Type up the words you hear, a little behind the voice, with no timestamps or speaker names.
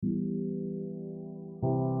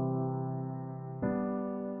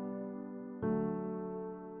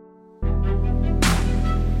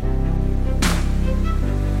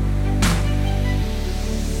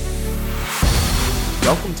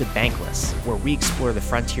to Bankless, where we explore the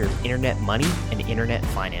frontier of internet money and internet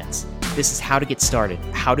finance. This is how to get started,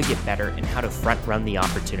 how to get better, and how to front run the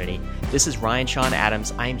opportunity. This is Ryan Sean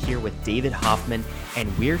Adams. I am here with David Hoffman,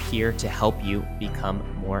 and we're here to help you become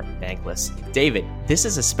more bankless. David, this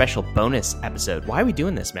is a special bonus episode. Why are we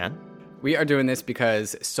doing this, man? We are doing this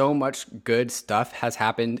because so much good stuff has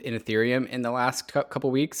happened in Ethereum in the last couple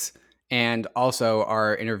weeks. And also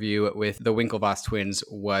our interview with the Winklevoss twins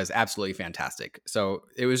was absolutely fantastic. So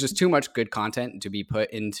it was just too much good content to be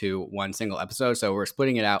put into one single episode. So we're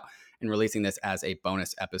splitting it out and releasing this as a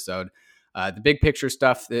bonus episode. The big picture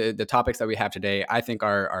stuff, the topics that we have today, I think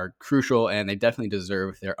are crucial, and they definitely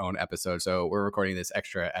deserve their own episode. So we're recording this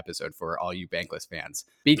extra episode for all you Bankless fans.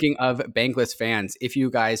 Speaking of Bankless fans, if you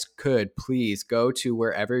guys could please go to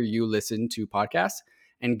wherever you listen to podcasts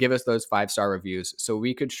and give us those 5-star reviews so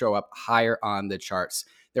we could show up higher on the charts.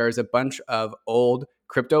 There is a bunch of old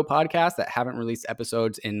crypto podcasts that haven't released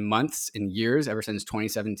episodes in months and years, ever since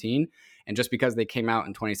 2017. And just because they came out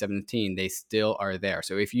in 2017, they still are there.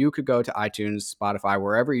 So if you could go to iTunes, Spotify,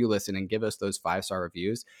 wherever you listen, and give us those 5-star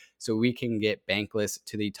reviews so we can get Bankless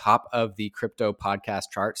to the top of the crypto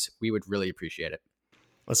podcast charts, we would really appreciate it.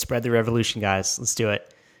 Let's spread the revolution, guys. Let's do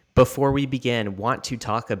it. Before we begin, want to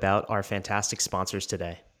talk about our fantastic sponsors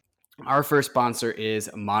today. Our first sponsor is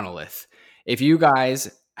Monolith. If you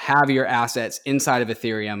guys have your assets inside of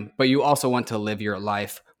Ethereum, but you also want to live your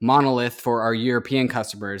life, Monolith for our European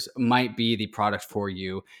customers might be the product for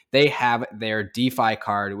you. They have their DeFi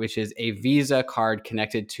card, which is a Visa card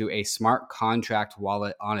connected to a smart contract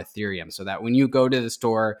wallet on Ethereum, so that when you go to the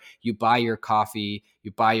store, you buy your coffee, you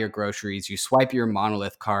buy your groceries, you swipe your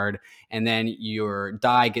Monolith card, and then your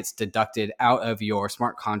DAI gets deducted out of your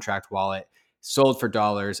smart contract wallet, sold for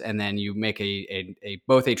dollars, and then you make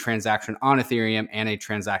both a transaction on Ethereum and a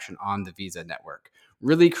transaction on the Visa network.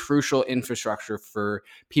 Really crucial infrastructure for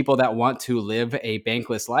people that want to live a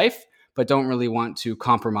bankless life, but don't really want to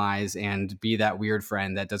compromise and be that weird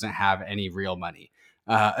friend that doesn't have any real money.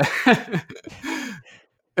 Real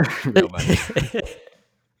money.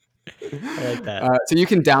 I like that. So you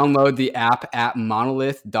can download the app at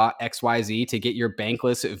monolith.xyz to get your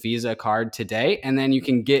bankless Visa card today, and then you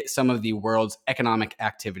can get some of the world's economic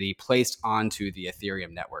activity placed onto the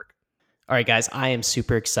Ethereum network. All right, guys, I am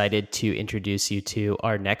super excited to introduce you to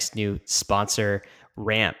our next new sponsor,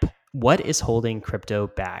 Ramp. What is holding crypto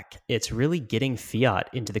back? It's really getting fiat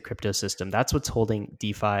into the crypto system. That's what's holding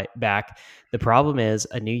DeFi back. The problem is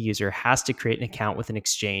a new user has to create an account with an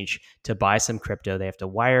exchange to buy some crypto. They have to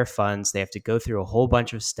wire funds. They have to go through a whole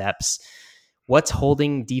bunch of steps. What's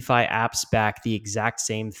holding DeFi apps back? The exact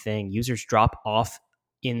same thing. Users drop off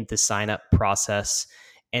in the sign-up process,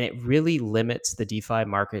 and it really limits the DeFi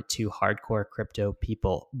market to hardcore crypto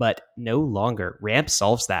people, but no longer. Ramp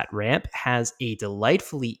solves that. Ramp has a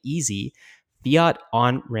delightfully easy fiat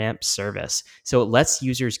on-ramp service. So it lets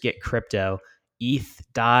users get crypto, ETH,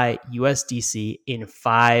 DAI, USDC in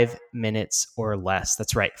 5 minutes or less.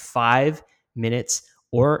 That's right, 5 minutes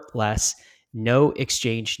or less. No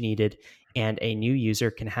exchange needed. And a new user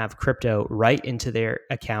can have crypto right into their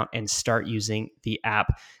account and start using the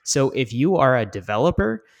app. So if you are a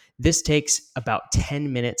developer, this takes about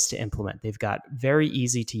 10 minutes to implement. They've got very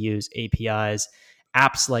easy to use APIs.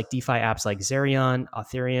 Apps like DeFi apps like Zerion,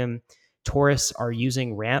 Ethereum, Taurus are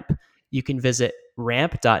using Ramp. You can visit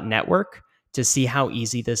ramp.network to see how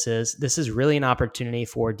easy this is. This is really an opportunity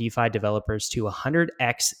for DeFi developers to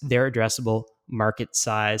 100x their addressable market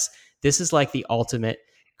size. This is like the ultimate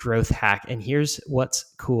growth hack. And here's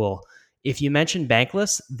what's cool. If you mention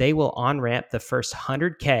Bankless, they will on-ramp the first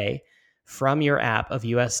 100K from your app of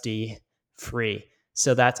USD free.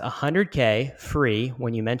 So that's 100K free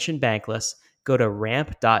when you mention Bankless. Go to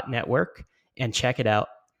ramp.network and check it out.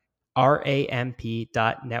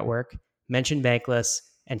 ramp.network. Mention Bankless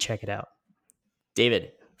and check it out.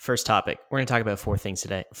 David, first topic. We're going to talk about 4 things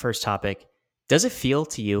today. First topic. Does it feel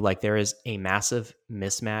to you like there is a massive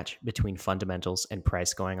mismatch between fundamentals and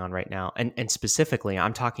price going on right now? And specifically,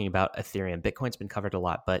 I'm talking about Ethereum. Bitcoin's been covered a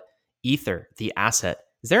lot, but Ether, the asset,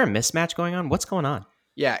 is there a mismatch going on? What's going on?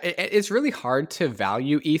 Yeah, it's really hard to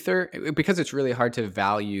value Ether because it's really hard to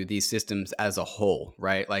value these systems as a whole,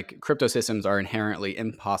 right? Like crypto systems are inherently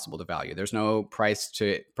impossible to value. There's no price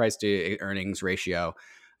to earnings ratio.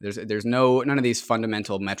 There's none of these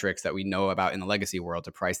fundamental metrics that we know about in the legacy world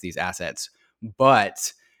to price these assets.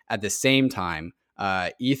 But at the same time,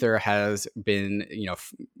 Ether has been,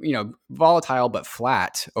 volatile but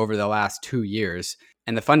flat over the last 2 years,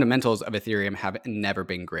 and the fundamentals of Ethereum have never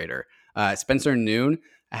been greater. Spencer Noon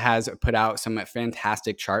has put out some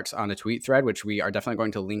fantastic charts on a tweet thread, which we are definitely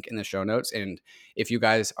going to link in the show notes. And if you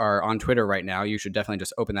guys are on Twitter right now, you should definitely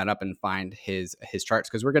just open that up and find his charts,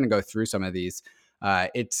 because we're going to go through some of these.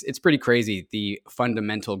 It's pretty crazy, the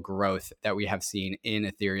fundamental growth that we have seen in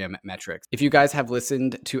Ethereum metrics. If you guys have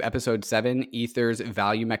listened to episode 7, Ether's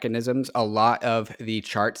value mechanisms, a lot of the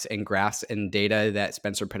charts and graphs and data that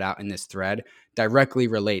Spencer put out in this thread directly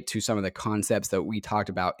relate to some of the concepts that we talked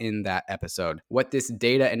about in that episode. What this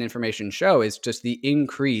data and information show is just the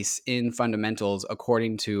increase in fundamentals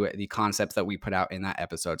according to the concepts that we put out in that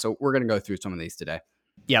episode. So we're going to go through some of these today.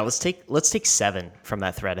 Yeah, let's take 7 from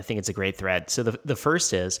that thread. I think it's a great thread. So the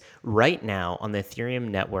first is, right now on the Ethereum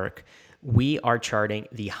network, we are charting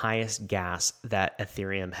the highest gas that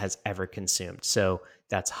Ethereum has ever consumed. So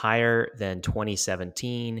that's higher than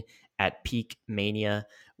 2017 at peak mania,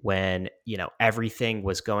 when everything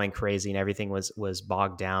was going crazy and everything was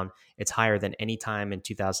bogged down. It's higher than any time in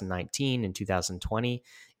 2019 and 2020.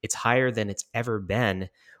 It's higher than it's ever been.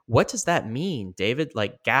 What does that mean, David?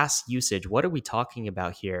 Like, gas usage, what are we talking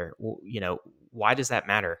about here? Why does that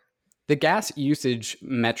matter? The gas usage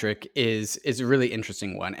metric is a really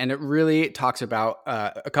interesting one, and it really talks about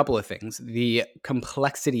a couple of things. The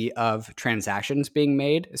complexity of transactions being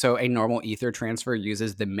made. So a normal Ether transfer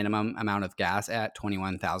uses the minimum amount of gas at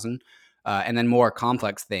 21,000. And then more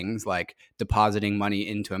complex things like depositing money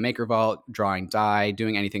into a maker vault, drawing DAI,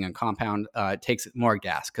 doing anything on Compound takes more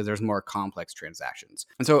gas because there's more complex transactions.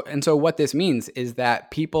 And so what this means is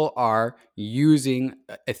that people are using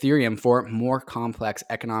Ethereum for more complex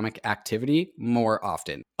economic activity more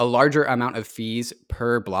often. A larger amount of fees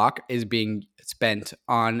per block is being spent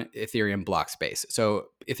on Ethereum block space. So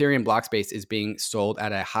Ethereum block space is being sold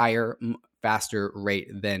at a higher, faster rate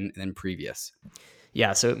than previous.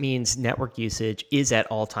 Yeah, so it means network usage is at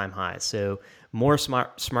all-time highs. So more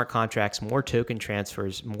smart contracts, more token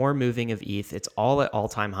transfers, more moving of ETH. It's all at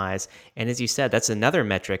all-time highs. And as you said, that's another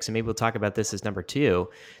metric. So maybe we'll talk about this as number 2.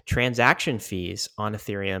 Transaction fees on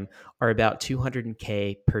Ethereum are about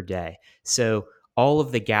 200K per day. So all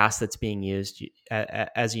of the gas that's being used,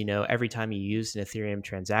 as you know, every time you use an Ethereum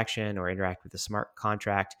transaction or interact with a smart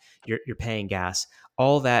contract, you're paying gas.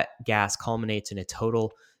 All that gas culminates in a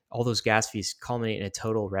total. All those gas fees culminate in a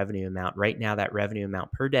total revenue amount. Right now, that revenue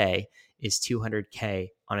amount per day is 200K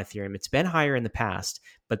on Ethereum. It's been higher in the past,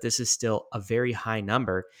 but this is still a very high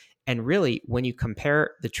number. And really, when you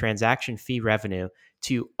compare the transaction fee revenue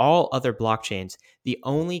to all other blockchains, the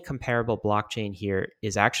only comparable blockchain here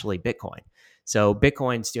is actually Bitcoin. So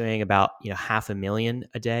Bitcoin's doing about 500,000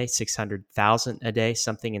 a day, 600,000 a day,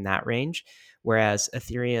 something in that range, whereas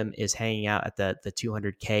Ethereum is hanging out at the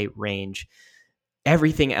 200K range.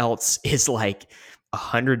 Everything else is like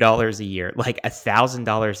 $100 a year, like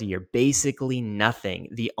 $1,000 a year, basically nothing.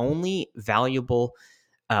 The only valuable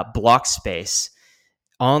block space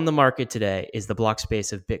on the market today is the block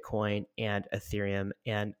space of Bitcoin and Ethereum.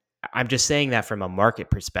 And I'm just saying that from a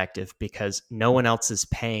market perspective because no one else is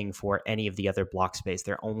paying for any of the other block space.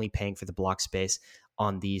 They're only paying for the block space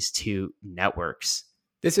on these 2 networks.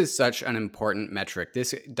 This is such an important metric.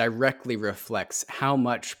 This directly reflects how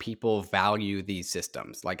much people value these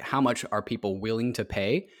systems. Like, how much are people willing to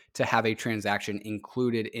pay to have a transaction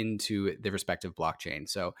included into the respective blockchain?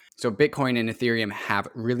 So Bitcoin and Ethereum have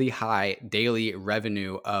really high daily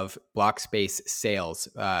revenue of block space sales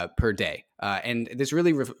per day. And this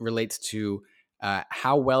really relates to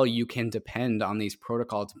how well you can depend on these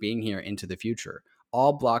protocols being here into the future.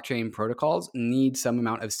 All blockchain protocols need some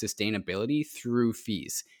amount of sustainability through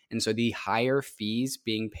fees. And so the higher fees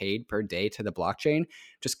being paid per day to the blockchain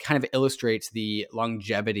just kind of illustrates the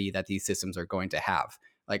longevity that these systems are going to have.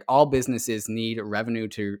 Like, all businesses need revenue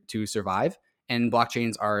to survive, and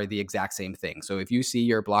blockchains are the exact same thing. So if you see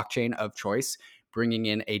your blockchain of choice bringing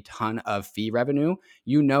in a ton of fee revenue,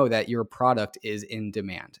 you know that your product is in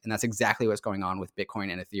demand. And that's exactly what's going on with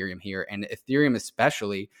Bitcoin and Ethereum here. And Ethereum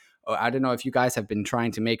especially, I don't know if you guys have been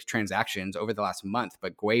trying to make transactions over the last month,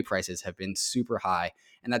 but GUI prices have been super high.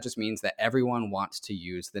 And that just means that everyone wants to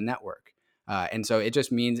use the network. And so it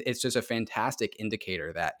just means it's just a fantastic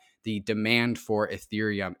indicator that the demand for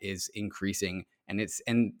Ethereum is increasing. And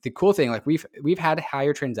the cool thing, like we've had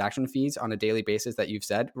higher transaction fees on a daily basis that you've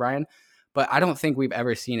said, Ryan, but I don't think we've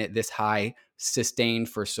ever seen it this high sustained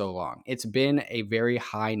for so long. It's been a very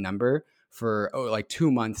high number for like 2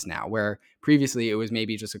 months now, where previously it was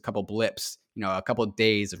maybe just a couple blips, a couple of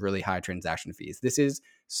days of really high transaction fees. This is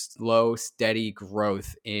slow, steady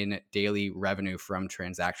growth in daily revenue from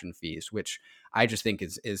transaction fees, which I just think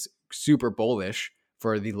is super bullish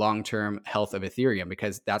for the long-term health of Ethereum,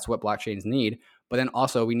 because that's what blockchains need. But then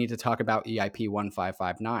also we need to talk about EIP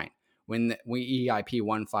 1559, when EIP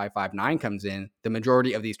 1559 comes in, the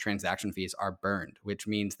majority of these transaction fees are burned, which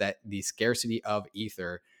means that the scarcity of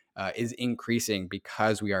Ether is increasing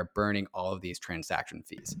because we are burning all of these transaction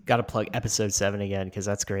fees. Got to plug episode 7 again because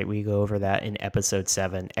that's great. We go over that in episode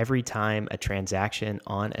 7. Every time a transaction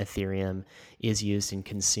on Ethereum is used and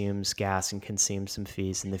consumes gas and consumes some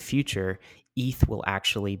fees in the future, ETH will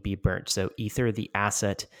actually be burnt. So, Ether, the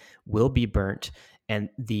asset, will be burnt, and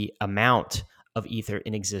the amount of Ether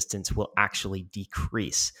in existence will actually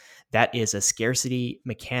decrease. That is a scarcity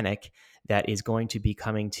mechanic that is going to be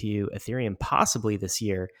coming to Ethereum possibly this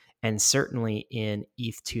year, and certainly in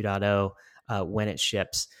ETH 2.0 when it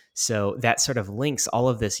ships. So that sort of links all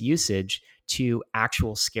of this usage to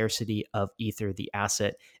actual scarcity of Ether, the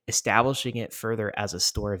asset, establishing it further as a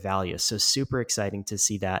store of value. So super exciting to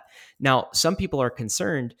see that. Now, some people are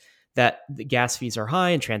concerned that the gas fees are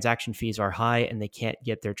high and transaction fees are high and they can't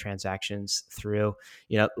get their transactions through.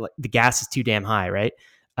 You know, the gas is too damn high, right?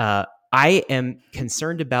 I am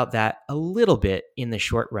concerned about that a little bit in the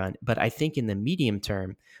short run, but I think in the medium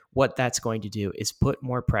term, what that's going to do is put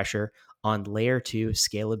more pressure on layer 2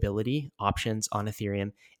 scalability options on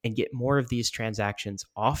Ethereum and get more of these transactions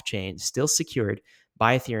off chain, still secured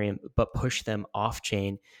by Ethereum, but push them off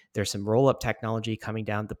chain. There's some roll up technology coming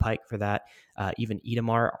down the pike for that. Even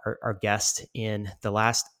Itamar, our guest in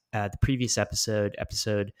the previous episode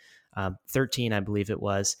 13, I believe it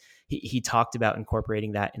was, he talked about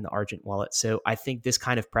incorporating that in the Argent wallet. So I think this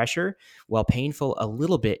kind of pressure, while painful a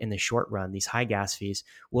little bit in the short run, these high gas fees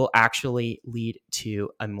will actually lead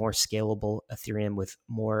to a more scalable Ethereum with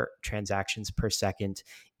more transactions per second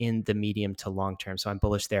in the medium to long term. So I'm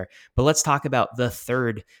bullish there. But let's talk about the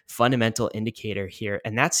third fundamental indicator here,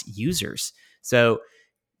 and that's users. So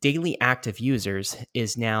daily active users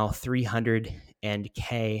is now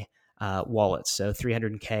 300K wallets. So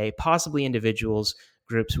 300K, possibly individuals,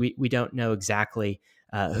 groups. We don't know exactly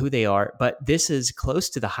who they are, but this is close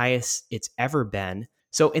to the highest it's ever been.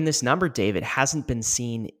 So in this number, David, hasn't been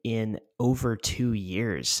seen in over 2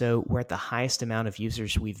 years. So we're at the highest amount of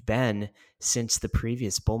users we've been since the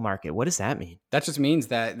previous bull market. What does that mean? That just means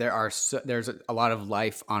that there's a lot of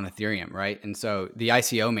life on Ethereum, right? And so the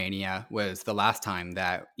ICO mania was the last time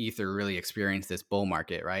that Ether really experienced this bull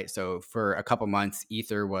market, right? So for a couple months,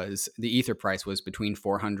 the Ether price was between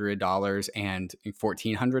 $400 and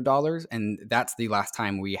 $1,400, and that's the last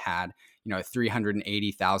time we had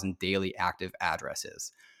 380,000 daily active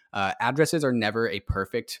addresses. Addresses are never a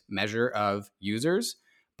perfect measure of users,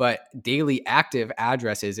 but daily active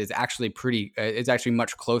addresses is actually it's actually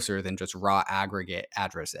much closer than just raw aggregate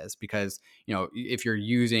addresses, because if you're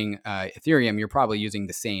using Ethereum, you're probably using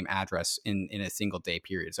the same address in a single day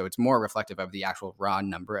period. So it's more reflective of the actual raw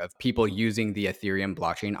number of people using the Ethereum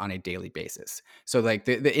blockchain on a daily basis. So like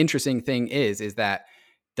the interesting thing is that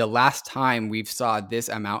the last time we've saw this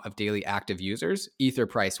amount of daily active users, Ether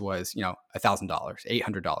price was, $1,000,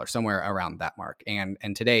 $800, somewhere around that mark. And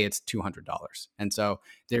today it's $200. And so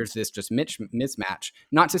there's this just mismatch.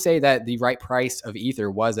 Not to say that the right price of Ether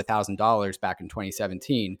was $1,000 back in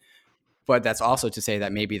 2017, but that's also to say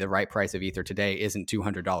that maybe the right price of Ether today isn't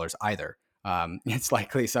 $200 either. It's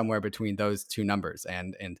likely somewhere between those two numbers,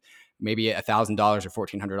 and maybe $1,000 or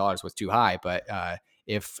 $1,400 was too high. But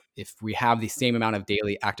if we have the same amount of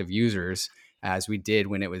daily active users as we did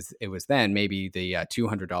when it was then, maybe the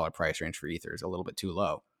 $200 price range for Ether is a little bit too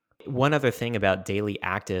low. One other thing about daily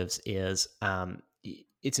actives is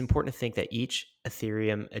it's important to think that each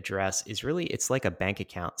Ethereum address is really, it's like a bank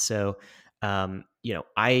account. So,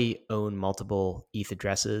 I own multiple ETH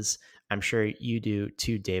addresses. I'm sure you do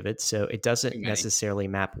too, David. So it doesn't necessarily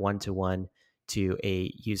map one-to-one to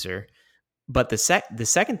a user. But the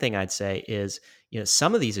second thing I'd say is,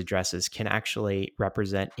 some of these addresses can actually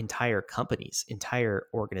represent entire companies, entire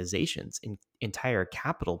organizations, entire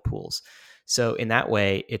capital pools. So in that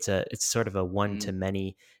way, it's sort of a one to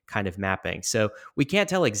many kind of mapping. So we can't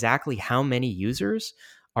tell exactly how many users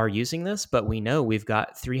are using this, but we know we've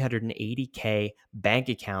got 380K bank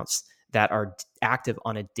accounts that are active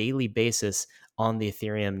on a daily basis on the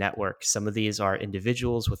Ethereum network. Some of these are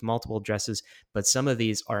individuals with multiple addresses, but some of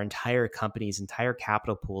these are entire companies, entire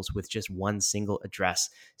capital pools with just one single address.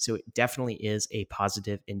 So it definitely is a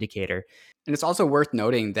positive indicator. And it's also worth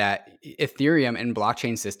noting that Ethereum and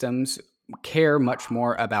blockchain systems care much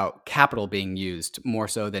more about capital being used more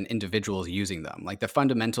so than individuals using them. Like the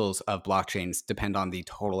fundamentals of blockchains depend on the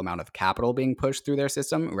total amount of capital being pushed through their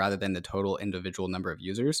system rather than the total individual number of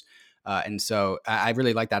users. And so I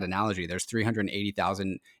really like that analogy. There's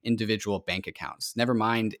 380,000 individual bank accounts. Never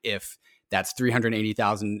mind if that's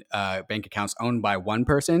 380,000 bank accounts owned by one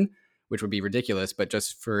person, which would be ridiculous. But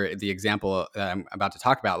just for the example that I'm about to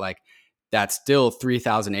talk about, like that's still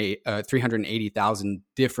 380,000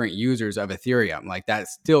 different users of Ethereum. Like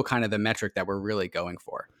that's still kind of the metric that we're really going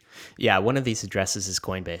for. Yeah, one of these addresses is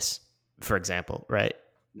Coinbase, for example, right?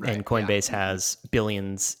 Right. And Yeah. Coinbase has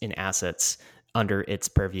billions in assets under its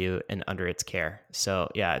purview and under its care. So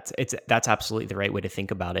yeah, it's that's absolutely the right way to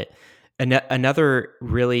think about it. Another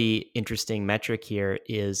really interesting metric here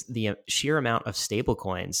is the sheer amount of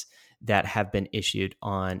stablecoins that have been issued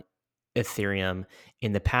on Ethereum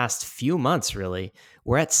in the past few months. Really,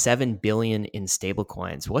 we're at 7 billion in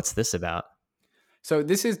stablecoins. What's this about? So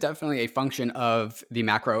this is definitely a function of the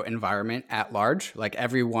macro environment at large. Like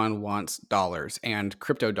everyone wants dollars, and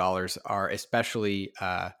crypto dollars are especially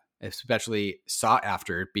sought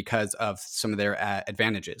after because of some of their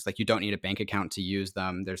advantages. Like you don't need a bank account to use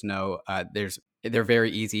them. They're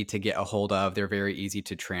very easy to get a hold of. They're very easy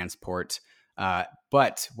to transport.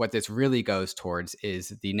 But what this really goes towards is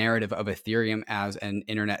the narrative of Ethereum as an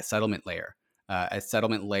internet settlement layer, a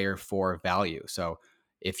settlement layer for value. So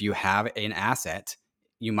if you have an asset,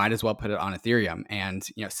 you might as well put it on Ethereum. And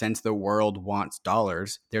since the world wants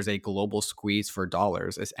dollars, there's a global squeeze for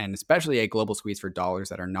dollars, and especially a global squeeze for dollars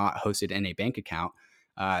that are not hosted in a bank account.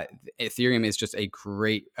 Ethereum is just a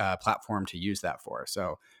great platform to use that for.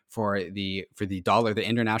 So for the dollar, the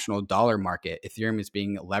international dollar market, Ethereum is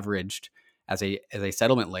being leveraged as a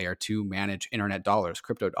settlement layer to manage internet dollars,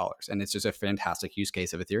 crypto dollars, and it's just a fantastic use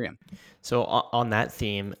case of Ethereum. So on that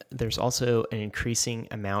theme, there's also an increasing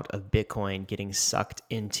amount of Bitcoin getting sucked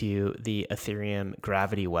into the Ethereum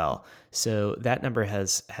gravity well. So that number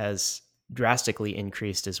has drastically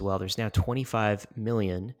increased as well. There's now 25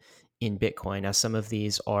 million in Bitcoin. Now some of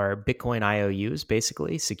these are Bitcoin IOUs,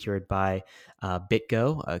 basically secured by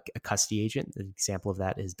BitGo, a custody agent. The example of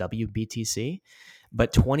that is WBTC.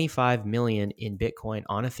 But 25 million in Bitcoin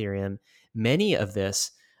on Ethereum. Many of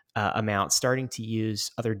this amount starting to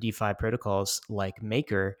use other DeFi protocols like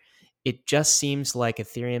Maker. It just seems like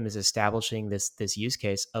Ethereum is establishing this use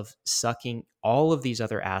case of sucking all of these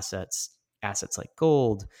other assets like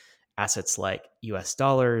gold, assets like US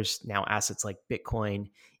dollars, now assets like Bitcoin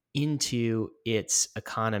into its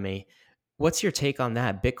economy. What's your take on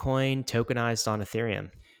that? Bitcoin tokenized on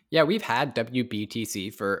Ethereum? Yeah, we've had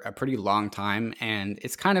WBTC for a pretty long time, and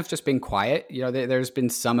it's kind of just been quiet. There's been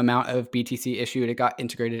some amount of BTC issued. It got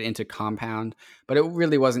integrated into Compound, but it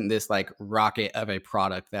really wasn't this like rocket of a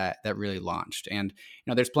product that really launched. And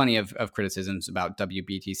there's plenty of criticisms about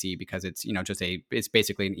WBTC because it's it's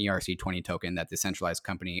basically an ERC20 token that the centralized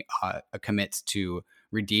company commits to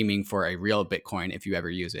redeeming for a real Bitcoin if you ever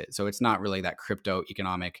use it. So it's not really that crypto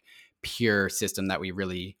economic pure system that we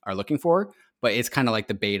really are looking for, but it's kind of like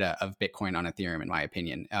the beta of Bitcoin on Ethereum, in my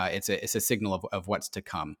opinion. It's a signal of what's to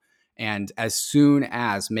come. And as soon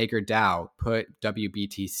as MakerDAO put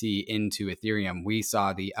WBTC into Ethereum, we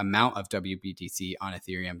saw the amount of WBTC on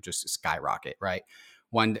Ethereum just skyrocket, right?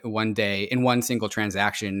 One day in one single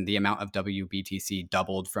transaction, the amount of WBTC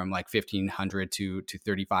doubled from like 1,500 to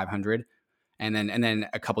 3,500. And then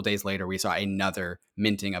a couple days later, we saw another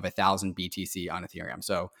minting of 1,000 BTC on Ethereum.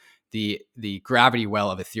 So the gravity well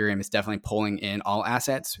of Ethereum is definitely pulling in all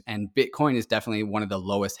assets, and Bitcoin is definitely one of the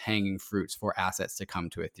lowest hanging fruits for assets to come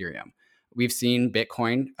to Ethereum. We've seen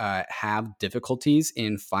Bitcoin have difficulties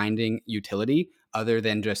in finding utility other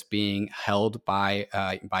than just being held by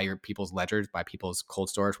your people's ledgers, by people's cold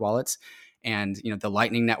storage wallets. And the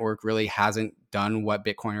Lightning Network really hasn't done what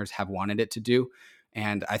Bitcoiners have wanted it to do.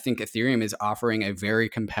 And I think Ethereum is offering a very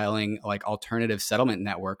compelling like alternative settlement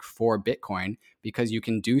network for Bitcoin because you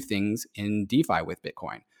can do things in DeFi with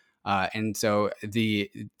Bitcoin. And so the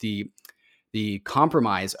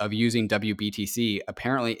compromise of using WBTC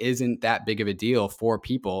apparently isn't that big of a deal for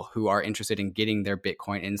people who are interested in getting their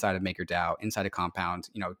Bitcoin inside of MakerDAO, inside of Compound,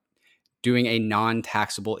 doing a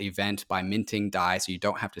non-taxable event by minting DAI so you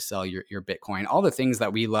don't have to sell your Bitcoin, all the things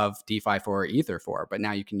that we love DeFi for or Ether for, but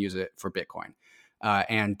now you can use it for Bitcoin.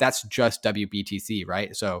 And that's just WBTC,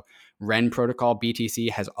 right? So Ren Protocol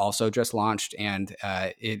BTC has also just launched, and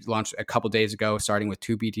it launched a couple days ago, starting with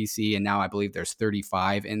 2 BTC, and now I believe there's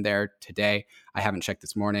 35 in there today. I haven't checked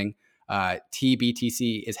this morning.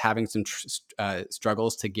 TBTC is having some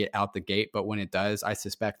struggles to get out the gate, but when it does, I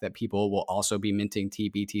suspect that people will also be minting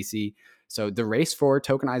TBTC. So the race for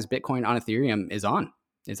tokenized Bitcoin on Ethereum is on.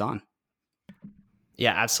 Is on.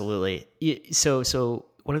 Yeah, absolutely. So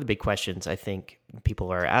one of the big questions I think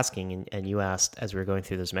people are asking, and you asked as we were going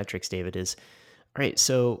through those metrics, David, is all right.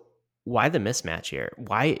 So why the mismatch here?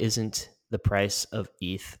 Why isn't the price of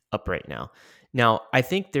ETH up right now? Now, I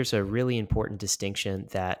think there's a really important distinction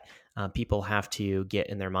that people have to get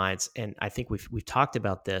in their minds, and I think we've talked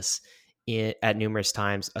about this at numerous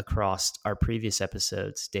times across our previous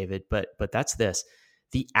episodes, David, but that's this.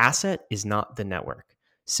 The asset is not the network.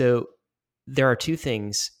 So there are two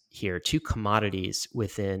things here, two commodities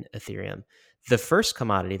within Ethereum. The first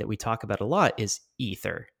commodity that we talk about a lot is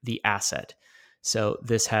Ether, the asset. So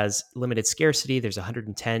this has limited scarcity. There's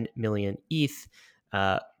 110 million ETH,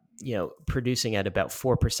 producing at about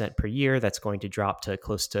 4% per year. That's going to drop to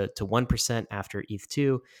close to 1% after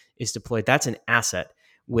ETH2 is deployed. That's an asset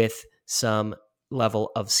with some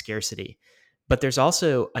level of scarcity. But there's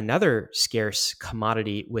also another scarce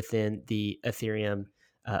commodity within the Ethereum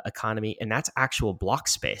economy, and that's actual block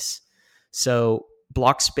space. So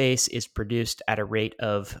block space is produced at a rate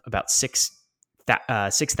of about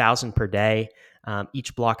 6,000 per day.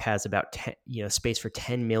 Each block has about 10, space for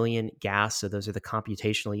 10 million gas. So those are the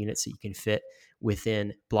computational units that you can fit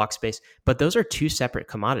within block space. But those are two separate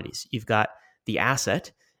commodities. You've got the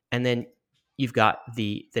asset, and then you've got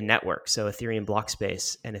the network. So Ethereum block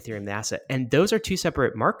space and Ethereum the asset, and those are two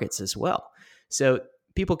separate markets as well. So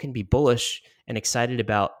people can be bullish and excited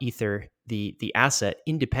about Ether, the asset,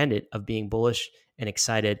 independent of being bullish and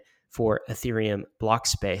excited for Ethereum block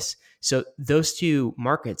space. So those two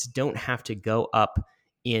markets don't have to go up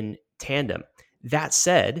in tandem. That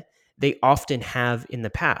said, they often have in the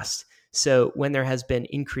past. So when there has been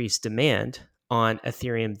increased demand on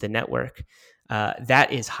Ethereum, the network,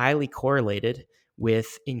 that is highly correlated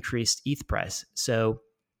with increased ETH price. So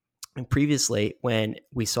previously, when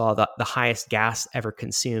we saw the highest gas ever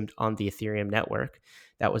consumed on the Ethereum network,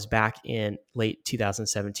 that was back in late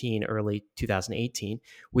 2017, early 2018,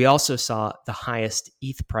 we also saw the highest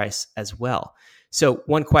ETH price as well. So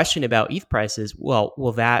one question about ETH prices, well,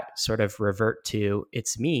 will that sort of revert to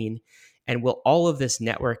its mean? And will all of this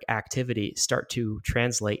network activity start to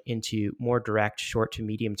translate into more direct short to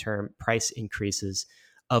medium term price increases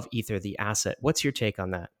of Ether, the asset? What's your take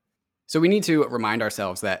on that? So we need to remind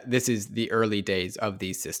ourselves that this is the early days of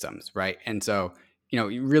these systems, right? And so,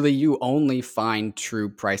 really you only find true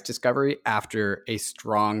price discovery after a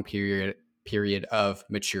strong period of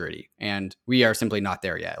maturity. And we are simply not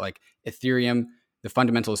there yet. Like Ethereum, the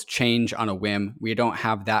fundamentals change on a whim. We don't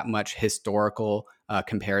have that much historical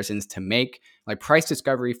comparisons to make. Like price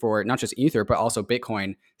discovery for not just Ether, but also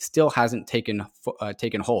Bitcoin still hasn't taken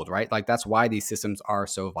hold, right? Like that's why these systems are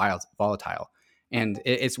so volatile. And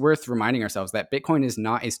it's worth reminding ourselves that Bitcoin is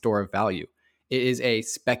not a store of value. It is a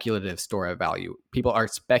speculative store of value. People are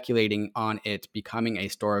speculating on it becoming a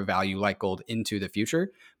store of value like gold into the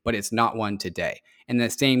future, but it's not one today. And the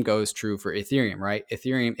same goes true for Ethereum, right?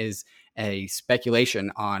 Ethereum is a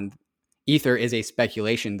speculation on Ether is a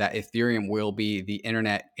speculation that Ethereum will be the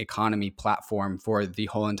internet economy platform for the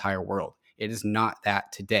whole entire world. It is not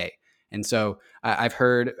that today. And so I've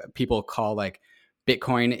heard people call like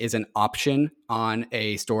Bitcoin is an option on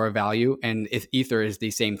a store of value, and if Ether is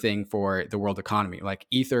the same thing for the world economy. Like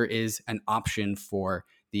Ether is an option for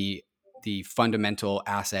the fundamental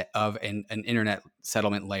asset of an internet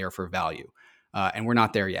settlement layer for value, and we're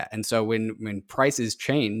not there yet. And so when prices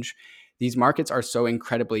change, these markets are so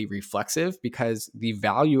incredibly reflexive because the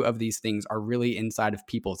value of these things are really inside of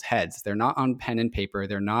people's heads. They're not on pen and paper.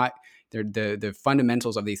 The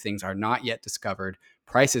fundamentals of these things are not yet discovered.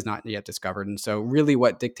 Price is not yet discovered. And so really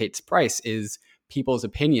what dictates price is people's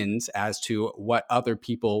opinions as to what other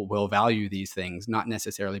people will value these things, not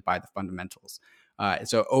necessarily by the fundamentals.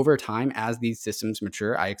 So over time, as these systems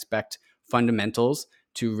mature, I expect fundamentals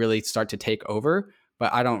to really start to take over,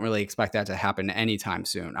 but I don't really expect that to happen anytime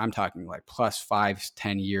soon. I'm talking like plus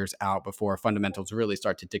 5-10 years out before fundamentals really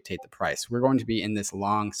start to dictate the price. We're going to be in this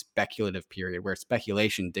long speculative period where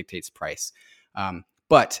speculation dictates price.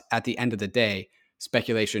 But at the end of the day,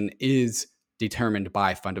 speculation is determined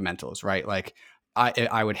by fundamentals, right? Like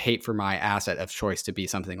I would hate for my asset of choice to be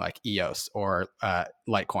something like EOS or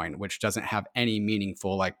Litecoin, which doesn't have any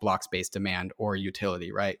meaningful like block space demand or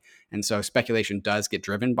utility, right? And so speculation does get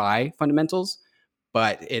driven by fundamentals,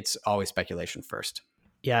 but it's always speculation first.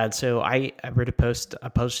 Yeah, and so I read a post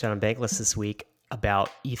on Bankless this week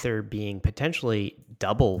about Ether being potentially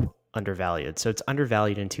double undervalued. So it's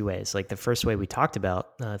undervalued in two ways. Like the first way we talked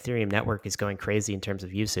about, Ethereum network is going crazy in terms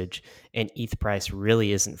of usage, and ETH price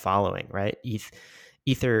really isn't following. Right?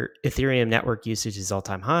 Ethereum network usage is all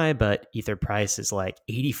time high, but Ether price is like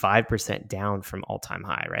 85% down from all time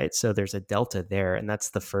high. Right? So there's a delta there, and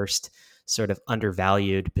that's the first sort of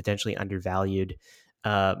potentially undervalued,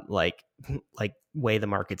 like way the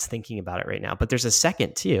market's thinking about it right now. But there's a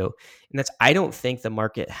second too, and that's I don't think the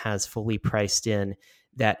market has fully priced in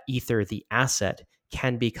that Ether, the asset,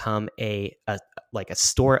 can become a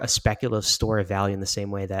speculative store of value in the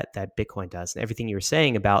same way that Bitcoin does. And everything you were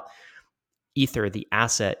saying about Ether, the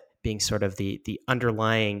asset, being sort of the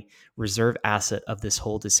underlying reserve asset of this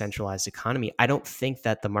whole decentralized economy. I don't think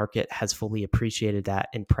that the market has fully appreciated that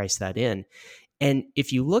and priced that in. And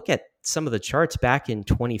if you look at some of the charts back in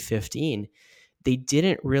 2015, they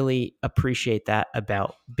didn't really appreciate that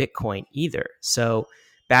about Bitcoin either. So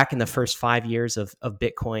back in the first 5 years of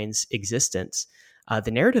Bitcoin's existence,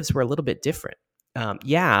 the narratives were a little bit different.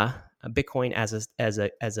 Bitcoin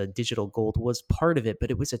as a digital gold was part of it, but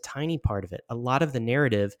it was a tiny part of it. A lot of the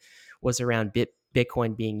narrative was around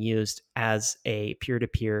Bitcoin being used as a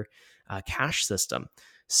peer-to-peer cash system.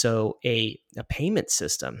 So a payment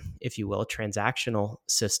system, if you will, a transactional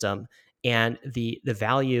system, and the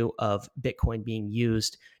value of Bitcoin being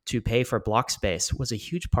used to pay for block space was a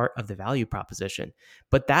huge part of the value proposition.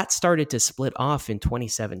 But that started to split off in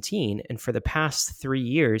 2017. And for the past 3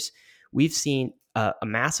 years, we've seen a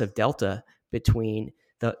massive delta between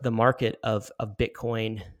the market of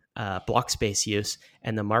Bitcoin block space use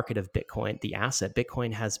and the market of Bitcoin, the asset.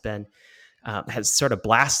 Bitcoin has sort of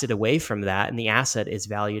blasted away from that, and the asset is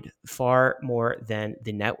valued far more than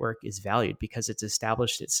the network is valued because it's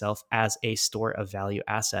established itself as a store of value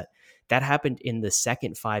asset. That happened in the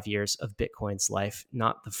second 5 years of Bitcoin's life,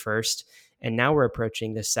 not the first. And now we're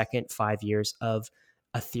approaching the second 5 years of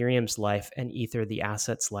Ethereum's life and Ether, the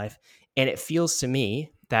asset's life. And it feels to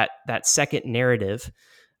me that that second narrative,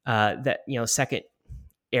 second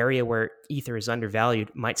area where Ether is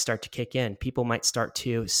undervalued might start to kick in. People might start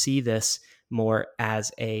to see this more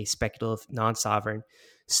as a speculative, non-sovereign,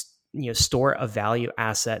 store of value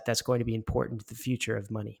asset that's going to be important to the future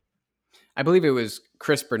of money. I believe it was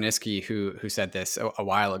Chris Berniski who said this a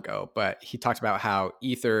while ago, but he talked about how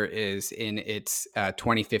Ether is in its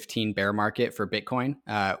 2015 bear market for Bitcoin,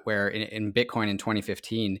 where in Bitcoin in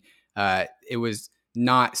 2015, it was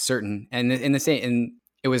not certain, and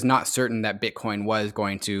it was not certain that Bitcoin was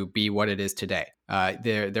going to be what it is today.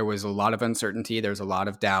 There was a lot of uncertainty. There was a lot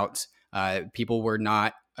of doubts. People were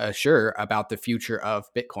not sure about the future of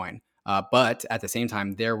Bitcoin. But at the same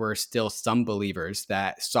time, there were still some believers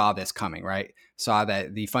that saw this coming, right? Saw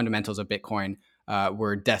that the fundamentals of Bitcoin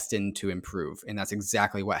were destined to improve. And that's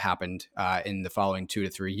exactly what happened in the following 2 to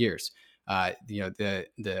 3 years.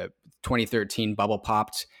 The 2013 bubble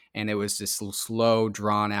popped, and it was this slow,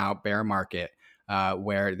 drawn out bear market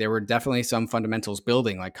where there were definitely some fundamentals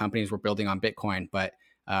building, like companies were building on Bitcoin, but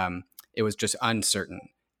it was just uncertain.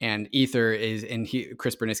 And Ether is,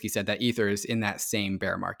 Chris Berniski said that Ether is in that same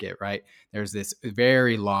bear market, right? There's this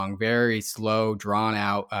very long, very slow, drawn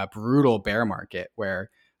out, brutal bear market where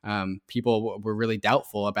people were really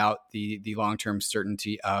doubtful about the long-term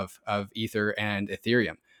certainty of Ether and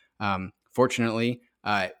Ethereum. Fortunately,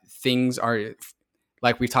 things are,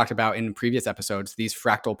 like we talked about in previous episodes, these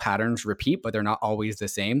fractal patterns repeat, but they're not always the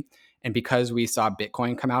same. And because we saw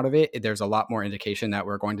Bitcoin come out of it, there's a lot more indication that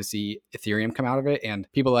we're going to see Ethereum come out of it.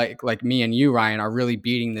 And people like me and you, Ryan, are really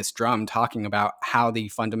beating this drum, talking about how the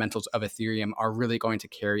fundamentals of Ethereum are really going to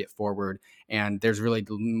carry it forward. And there's really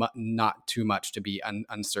not too much to be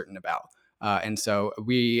uncertain about. And so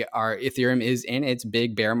Ethereum is in its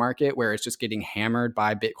big bear market where it's just getting hammered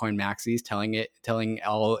by Bitcoin maxis, telling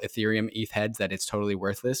all Ethereum ETH heads that it's totally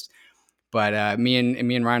worthless. But me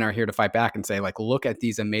and Ryan are here to fight back and say, like, look at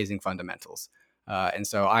these amazing fundamentals. And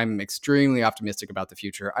so I'm extremely optimistic about the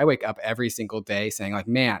future. I wake up every single day saying, like,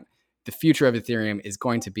 man, the future of Ethereum is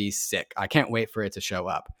going to be sick. I can't wait for it to show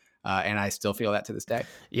up. And I still feel that to this day.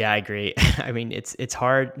 Yeah, I agree. I mean, it's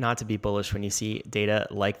hard not to be bullish when you see data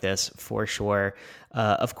like this, for sure.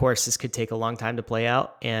 Of course, this could take a long time to play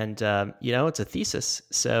out, and it's a thesis,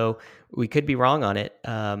 so we could be wrong on it.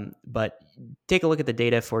 But take a look at the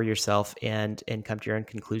data for yourself and come to your own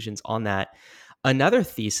conclusions on that. Another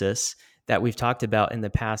thesis that we've talked about in the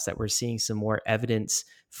past that we're seeing some more evidence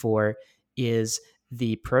for is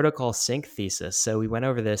the protocol sync thesis. So we went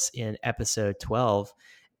over this in episode 12.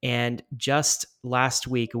 And just last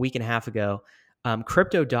week, a week and a half ago,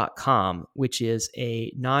 Crypto.com, which is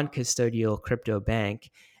a non-custodial crypto bank,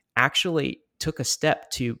 actually took a step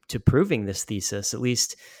to proving this thesis. At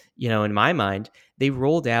least, in my mind, they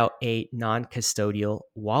rolled out a non-custodial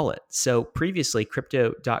wallet. So previously,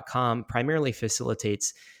 Crypto.com primarily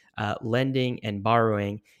facilitates lending and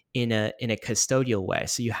borrowing in a custodial way.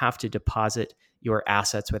 So you have to deposit your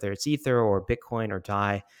assets, whether it's Ether or Bitcoin or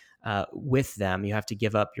DAI, with them. You have to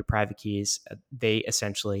give up your private keys. They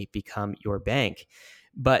essentially become your bank.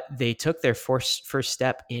 But they took their first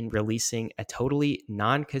step in releasing a totally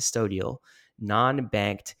non-custodial,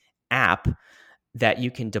 non-banked app that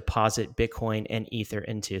you can deposit Bitcoin and Ether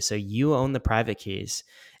into. So you own the private keys.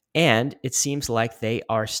 And it seems like they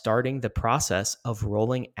are starting the process of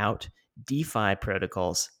rolling out DeFi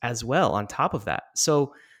protocols as well on top of that.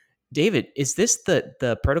 So David, is this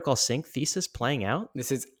the protocol sync thesis playing out?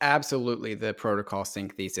 This is absolutely the protocol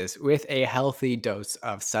sync thesis with a healthy dose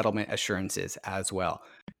of settlement assurances as well.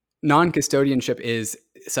 Non-custodianship is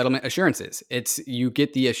settlement assurances. It's you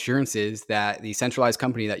get the assurances that the centralized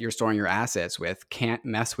company that you're storing your assets with can't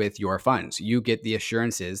mess with your funds. You get the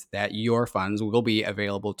assurances that your funds will be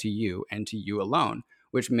available to you and to you alone,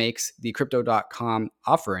 which makes the crypto.com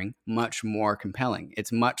offering much more compelling.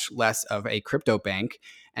 It's much less of a crypto bank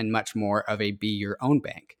and much more of a be your own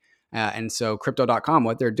bank. And so crypto.com,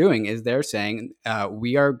 what they're doing is they're saying,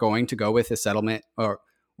 we are going to go with a settlement, or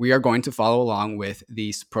we are going to follow along with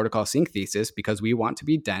the protocol sync thesis because we want to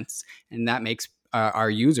be dense, and that makes our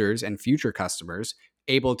users and future customers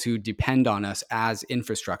able to depend on us as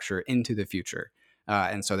infrastructure into the future.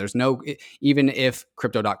 And so there's no, even if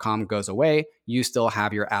crypto.com goes away, you still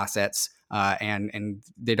have your assets, and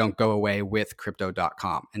they don't go away with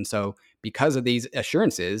crypto.com. And so because of these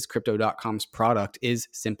assurances, crypto.com's product is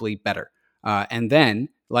simply better. And then,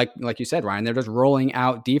 like you said, Ryan, they're just rolling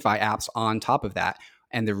out DeFi apps on top of that.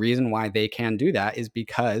 And the reason why they can do that is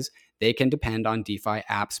because they can depend on DeFi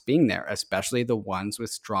apps being there, especially the ones with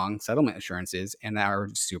strong settlement assurances and that are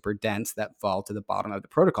super dense that fall to the bottom of the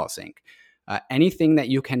protocol sync. Anything that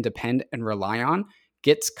you can depend and rely on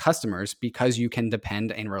gets customers because you can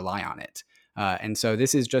depend and rely on it. And so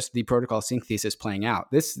this is just the protocol sync thesis playing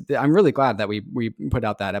out. I'm really glad that we put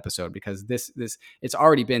out that episode, because this it's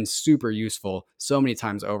already been super useful so many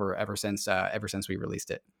times over ever since we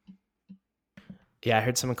released it. Yeah, I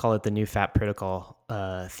heard someone call it the new fat protocol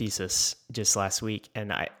thesis just last week.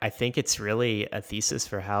 And I think it's really a thesis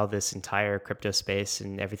for how this entire crypto space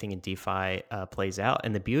and everything in DeFi plays out.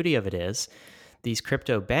 And the beauty of it is these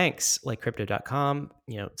crypto banks like crypto.com,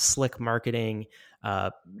 slick marketing,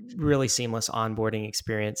 really seamless onboarding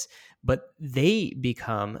experience, but they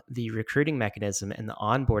become the recruiting mechanism and the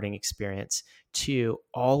onboarding experience to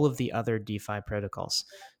all of the other DeFi protocols.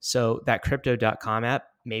 So that crypto.com app,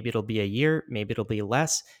 maybe it'll be a year, maybe it'll be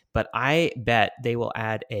less, but I bet they will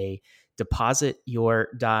add a deposit your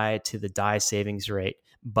DAI to the DAI savings rate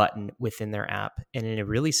button within their app. And in a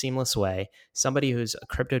really seamless way, somebody who's a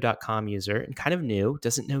crypto.com user and kind of new,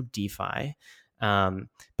 doesn't know DeFi,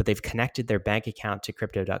 but they've connected their bank account to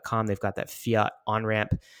crypto.com. They've got that fiat on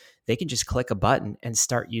ramp. They can just click a button and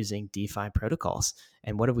start using DeFi protocols.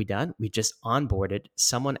 And what have we done? We just onboarded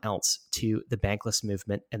someone else to the bankless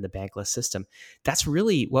movement and the bankless system. That's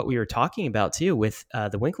really what we were talking about too with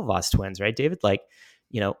the Winklevoss twins, right, David? Like,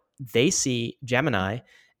 they see Gemini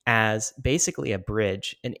as basically a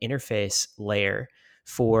bridge, an interface layer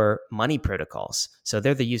for money protocols. So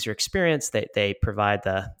they're the user experience that they provide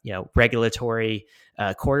the regulatory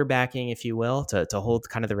quarterbacking, if you will, to hold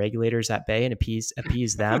kind of the regulators at bay and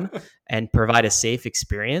appease them and provide a safe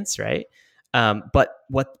experience, right? But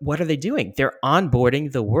what are they doing? They're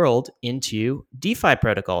onboarding the world into DeFi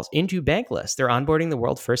protocols, into bankless. They're onboarding the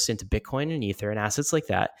world first into Bitcoin and Ether and assets like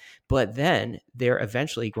that. But then they're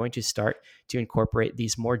eventually going to start to incorporate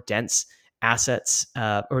these more dense assets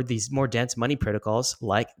or these more dense money protocols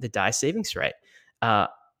like the DAI savings rate.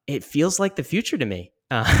 It feels like the future to me.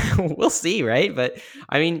 We'll see, right? But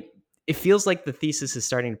I mean, it feels like the thesis is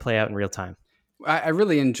starting to play out in real time. I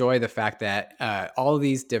really enjoy the fact that all of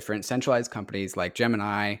these different centralized companies like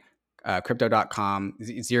Gemini, crypto.com,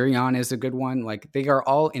 Zerion is a good one. Like, they are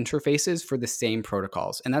all interfaces for the same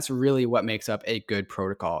protocols. And that's really what makes up a good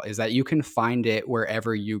protocol, is that you can find it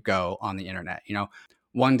wherever you go on the internet.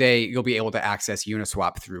 One day you'll be able to access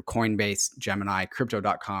Uniswap through Coinbase, Gemini,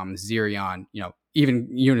 crypto.com, Zerion, even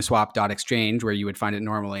uniswap.exchange where you would find it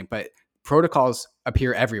normally. But protocols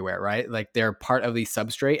appear everywhere, right? Like, they're part of the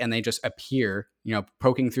substrate and they just appear,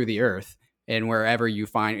 poking through the earth and wherever you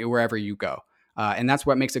go. And that's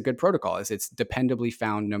what makes a good protocol, is it's dependably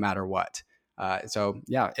found no matter what. So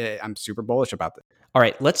yeah, I'm super bullish about this. All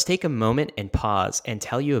right, let's take a moment and pause and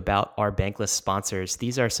tell you about our bankless sponsors.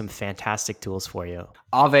 These are some fantastic tools for you.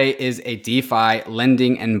 Aave is a DeFi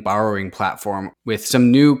lending and borrowing platform with some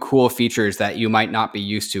new cool features that you might not be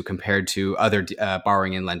used to compared to other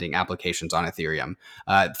borrowing and lending applications on Ethereum.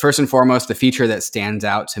 First and foremost, the feature that stands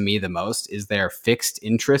out to me the most is their fixed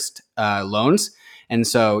interest loans. And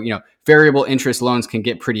so, variable interest loans can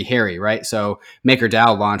get pretty hairy, right? So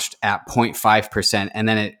MakerDAO launched at 0.5%, and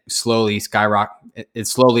then it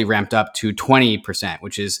slowly ramped up to 20%,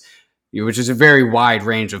 which is a very wide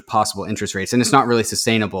range of possible interest rates. And it's not really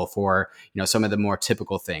sustainable for, some of the more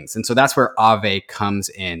typical things. And so that's where Aave comes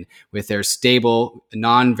in with their stable,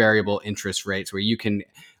 non-variable interest rates, where you can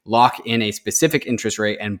lock in a specific interest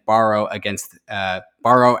rate and borrow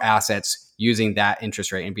assets using that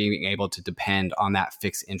interest rate and being able to depend on that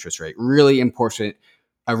fixed interest rate. Really important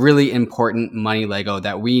a really important money Lego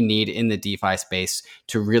that we need in the DeFi space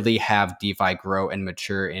to really have DeFi grow and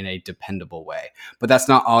mature in a dependable way. But that's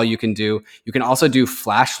not all you can do. You can also do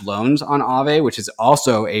flash loans on Aave, which is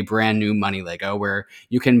also a brand new money Lego where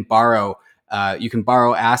you can borrow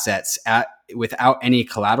assets without any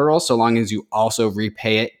collateral, so long as you also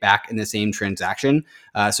repay it back in the same transaction.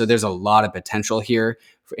 So there's a lot of potential here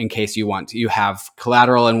in case you have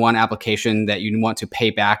collateral in one application that you want to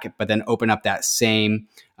pay back, but then open up that same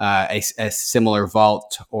a similar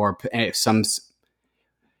vault or some.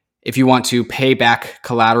 If you want to pay back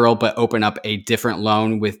collateral but open up a different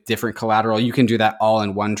loan with different collateral, you can do that all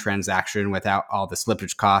in one transaction without all the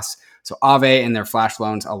slippage costs. So Aave and their flash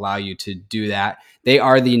loans allow you to do that. They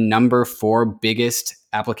are the number 4 biggest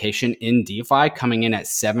application in DeFi, coming in at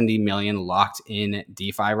 70 million locked in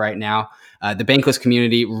DeFi right now. The bankless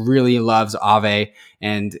community really loves Aave,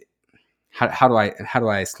 and how do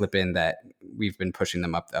I slip in that we've been pushing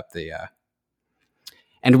them up the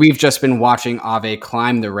and we've just been watching Aave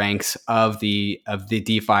climb the ranks of the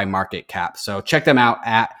DeFi market cap. So check them out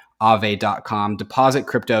at aave.com. Deposit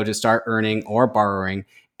crypto to start earning or borrowing.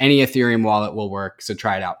 Any Ethereum wallet will work, so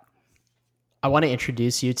try it out. I want to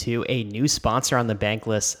introduce you to a new sponsor on the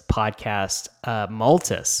Bankless podcast,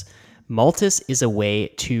 Multis. Multis is a way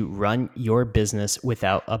to run your business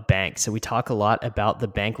without a bank. So we talk a lot about the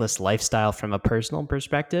bankless lifestyle from a personal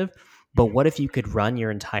perspective, but what if you could run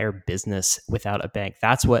your entire business without a bank?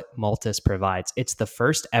 That's what Multis provides. It's the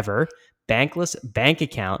first ever bankless bank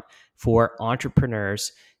account for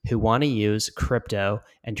entrepreneurs who want to use crypto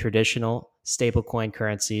and traditional stablecoin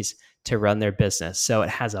currencies to run their business. So it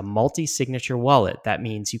has a multi-signature wallet. That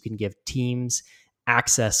means you can give teams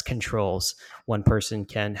access controls. One person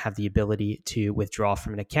can have the ability to withdraw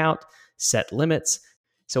from an account, set limits.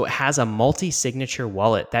 So it has a multi-signature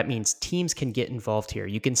wallet. That means teams can get involved here.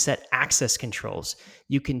 You can set access controls.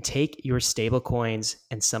 You can take your stable coins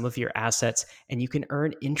and some of your assets, and you can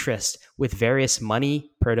earn interest with various money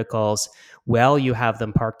protocols while you have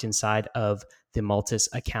them parked inside of the Multis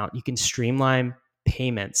account. You can streamline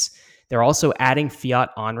payments. They're also adding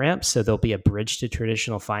fiat on-ramps, so there'll be a bridge to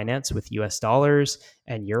traditional finance with US dollars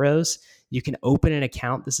and euros. You can open an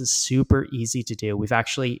account. This is super easy to do. We've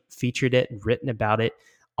actually featured it and written about it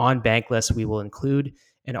on Bankless. We will include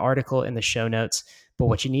an article in the show notes. But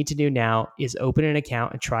what you need to do now is open an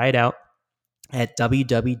account and try it out at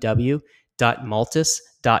www.multis.co.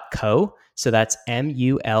 So that's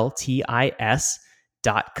multis.co.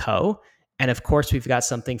 And of course, we've got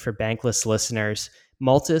something for Bankless listeners.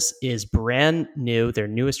 Multis is brand new. Their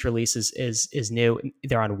newest release is new.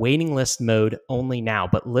 They're on waiting list mode only now,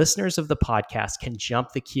 but listeners of the podcast can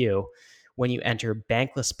jump the queue when you enter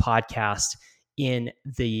Bankless Podcast in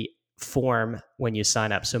the form when you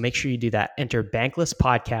sign up. So make sure you do that. Enter Bankless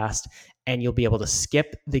Podcast and you'll be able to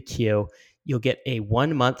skip the queue. You'll get a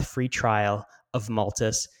 1-month free trial of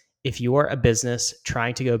Multis. If you are a business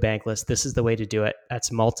trying to go bankless, this is the way to do it.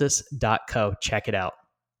 That's multis.co. Check it out.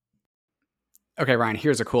 Okay, Ryan,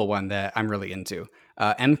 here's a cool one that I'm really into.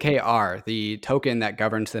 MKR, the token that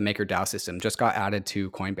governs the MakerDAO system, just got added to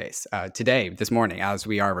Coinbase this morning, as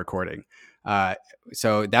we are recording.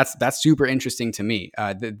 So that's super interesting to me.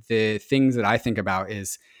 The things that I think about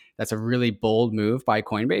is that's a really bold move by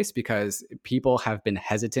Coinbase because people have been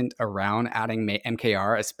hesitant around adding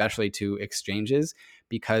MKR, especially to exchanges,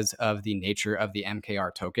 because of the nature of the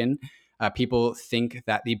MKR token. People think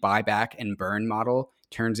that the buyback and burn model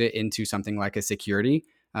turns it into something like a security.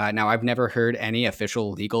 Now, I've never heard any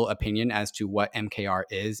official legal opinion as to what MKR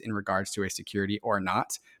is in regards to a security or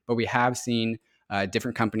not, but we have seen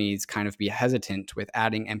different companies kind of be hesitant with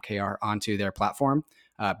adding MKR onto their platform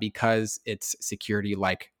because it's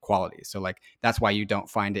security-like quality. So like that's why you don't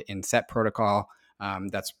find it in SET protocol.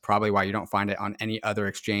 That's probably why you don't find it on any other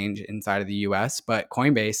exchange inside of the US, but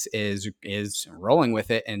Coinbase is rolling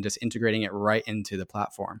with it and just integrating it right into the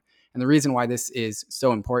platform. And the reason why this is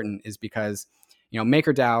so important is because,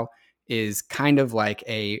 MakerDAO is kind of like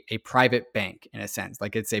a private bank in a sense.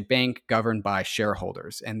 Like it's a bank governed by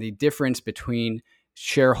shareholders. And the difference between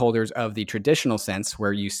shareholders of the traditional sense,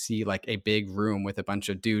 where you see like a big room with a bunch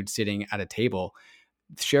of dudes sitting at a table,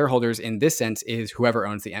 shareholders in this sense is whoever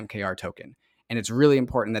owns the MKR token. And it's really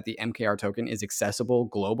important that the MKR token is accessible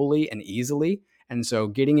globally and easily. And so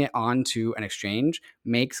getting it onto an exchange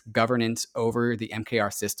makes governance over the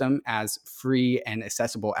MKR system as free and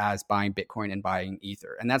accessible as buying Bitcoin and buying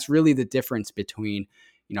Ether. And that's really the difference between,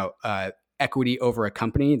 equity over a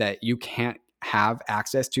company that you can't have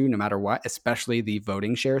access to no matter what, especially the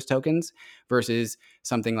voting shares tokens, versus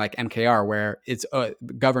something like MKR, where it's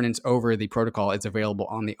governance over the protocol is available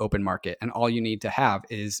on the open market, and all you need to have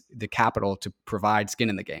is the capital to provide skin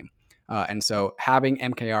in the game. And so having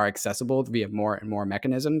MKR accessible via more and more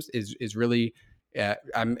mechanisms is really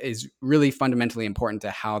fundamentally important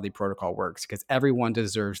to how the protocol works, because everyone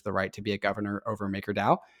deserves the right to be a governor over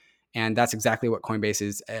MakerDAO. And that's exactly what Coinbase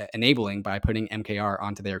is enabling by putting MKR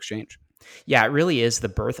onto their exchange. Yeah, it really is the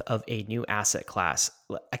birth of a new asset class,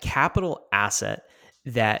 a capital asset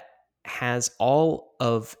that has all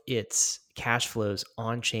of its cash flows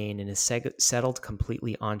on chain and is settled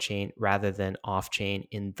completely on chain rather than off chain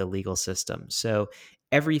in the legal system. So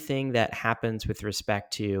everything that happens with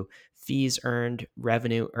respect to fees earned,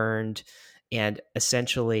 revenue earned, and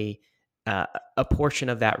essentially a portion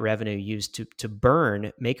of that revenue used to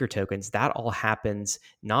burn maker tokens, that all happens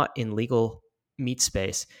not in legal meat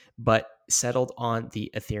space, but settled on the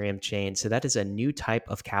Ethereum chain. So that is a new type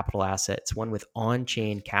of capital asset. It's one with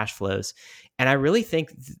on-chain cash flows. And I really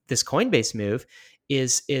think this Coinbase move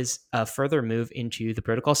is a further move into the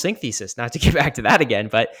protocol sync thesis. Not to get back to that again,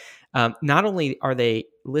 but not only are they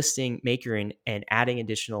listing Maker and adding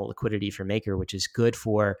additional liquidity for Maker, which is good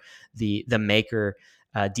for the Maker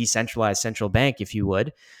decentralized central bank, if you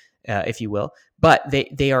will. But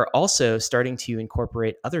they are also starting to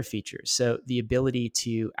incorporate other features. So the ability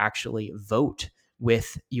to actually vote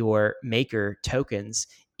with your Maker tokens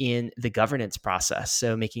in the governance process.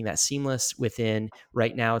 So making that seamless within,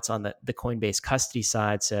 right now it's on the Coinbase custody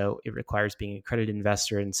side. So it requires being an accredited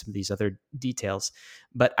investor and some of these other details.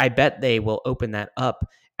 But I bet they will open that up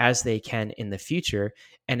as they can in the future.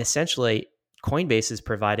 And essentially, Coinbase is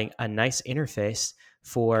providing a nice interface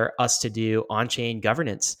for us to do on-chain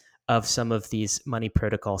governance of some of these money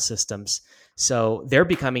protocol systems. So they're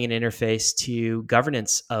becoming an interface to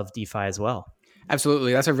governance of DeFi as well.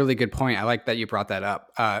 Absolutely, that's a really good point. I like that you brought that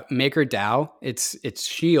up. MakerDAO, its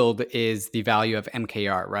shield is the value of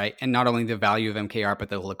MKR, right? And not only the value of MKR, but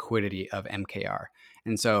the liquidity of MKR.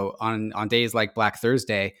 And so on days like Black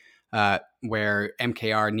Thursday, where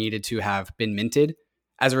MKR needed to have been minted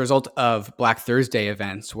as a result of Black Thursday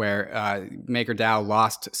events, where MakerDAO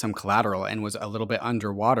lost some collateral and was a little bit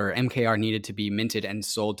underwater, MKR needed to be minted and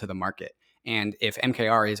sold to the market. And if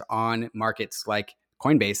MKR is on markets like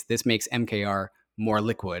Coinbase, this makes MKR more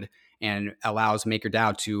liquid and allows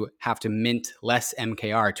MakerDAO to have to mint less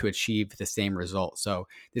MKR to achieve the same result. So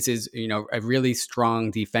this is, a really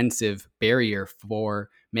strong defensive barrier for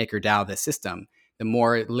MakerDAO, the system. The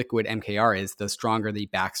more liquid MKR is, the stronger the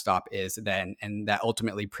backstop is then, and that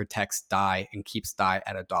ultimately protects DAI and keeps DAI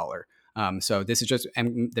at $1. So this is just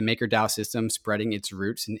the MakerDAO system spreading its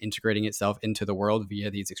roots and integrating itself into the world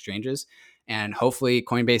via these exchanges. And hopefully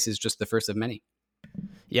Coinbase is just the first of many.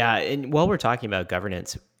 Yeah, and while we're talking about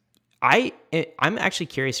governance, I'm actually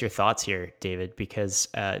curious your thoughts here, David, because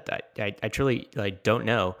I truly don't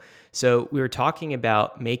know. So we were talking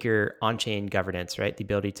about Maker on-chain governance, right? The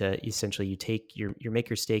ability to essentially you take your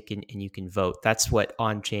Maker stake and you can vote. That's what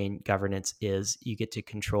on-chain governance is. You get to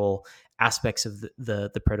control aspects of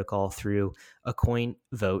the protocol through a coin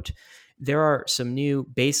vote. There are some new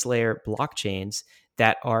base layer blockchains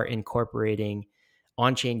that are incorporating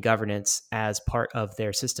on-chain governance as part of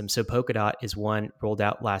their system. So Polkadot is one rolled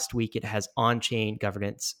out last week. It has on-chain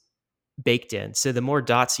governance baked in. So the more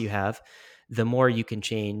dots you have, the more you can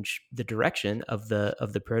change the direction of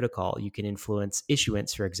the protocol. You can influence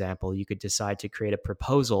issuance, for example. You could decide to create a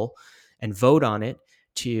proposal and vote on it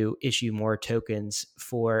to issue more tokens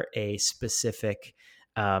for a specific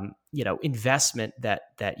investment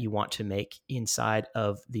that you want to make inside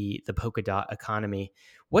of the Polkadot economy.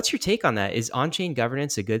 What's your take on that? Is on-chain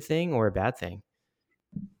governance a good thing or a bad thing?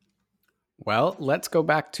 Well, let's go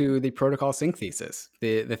back to the protocol sync thesis,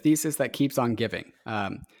 the thesis that keeps on giving.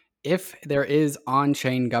 If there is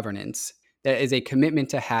on-chain governance, there is a commitment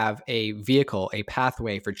to have a vehicle, a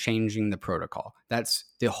pathway for changing the protocol. That's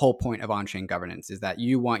the whole point of on-chain governance, is that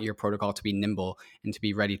you want your protocol to be nimble and to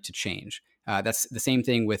be ready to change. That's the same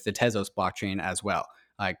thing with the Tezos blockchain as well.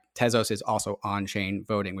 Like Tezos is also on-chain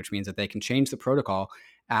voting, which means that they can change the protocol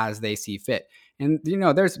as they see fit. And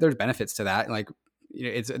there's benefits to that. Like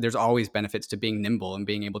there's always benefits to being nimble and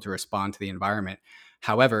being able to respond to the environment.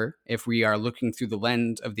 However, if we are looking through the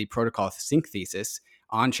lens of the protocol sync thesis,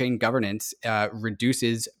 on-chain governance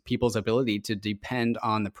reduces people's ability to depend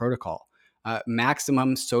on the protocol.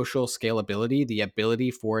 Maximum social scalability, the ability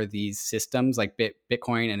for these systems like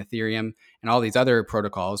Bitcoin and Ethereum and all these other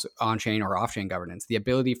protocols, on-chain or off-chain governance, the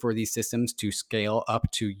ability for these systems to scale up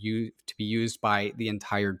to be used by the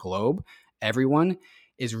entire globe, everyone,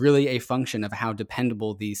 is really a function of how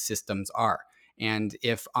dependable these systems are. And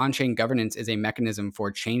if on-chain governance is a mechanism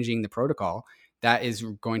for changing the protocol, that is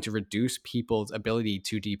going to reduce people's ability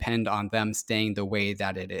to depend on them staying the way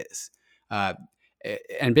that it is.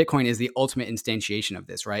 And Bitcoin is the ultimate instantiation of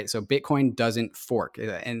this, right? So Bitcoin doesn't fork,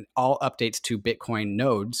 and all updates to Bitcoin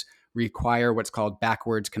nodes require what's called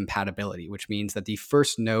backwards compatibility, which means that the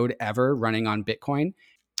first node ever running on Bitcoin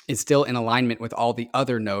is still in alignment with all the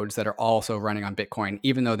other nodes that are also running on Bitcoin.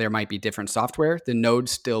 Even though there might be different software, the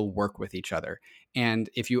nodes still work with each other. And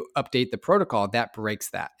if you update the protocol, that breaks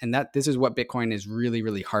that. And this is what Bitcoin is really,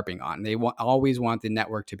 really harping on. They always want the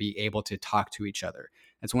network to be able to talk to each other.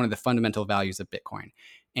 That's one of the fundamental values of Bitcoin.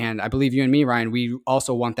 And I believe you and me, Ryan, we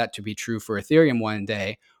also want that to be true for Ethereum one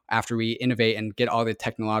day after we innovate and get all the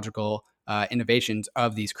technological innovations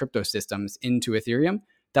of these crypto systems into Ethereum.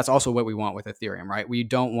 That's also what we want with Ethereum, right? We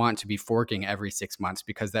don't want to be forking every 6 months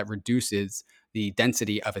because that reduces the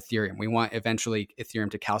density of Ethereum. We want eventually Ethereum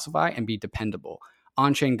to calcify and be dependable.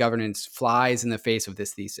 On-chain governance flies in the face of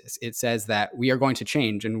this thesis. It says that we are going to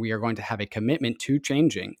change and we are going to have a commitment to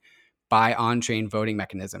changing by on-chain voting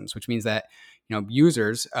mechanisms, which means that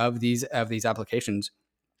users of these applications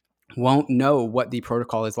won't know what the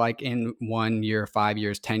protocol is like in 1 year, 5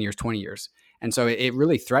 years, 10 years, 20 years. And so it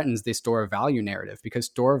really threatens the store of value narrative because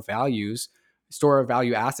store of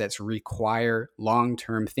value assets require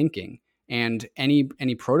long-term thinking, and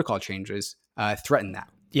any protocol changes threaten that.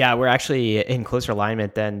 Yeah, we're actually in closer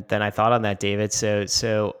alignment than I thought on that, David.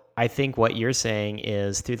 So I think what you're saying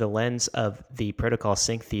is through the lens of the protocol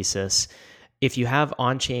sync thesis, if you have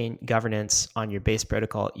on-chain governance on your base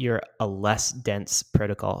protocol, you're a less dense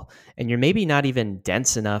protocol, and you're maybe not even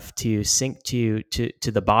dense enough to sync to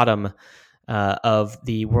the bottom of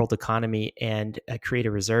the world economy and create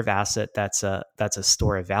a reserve asset that's a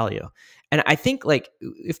store of value. And I think, like,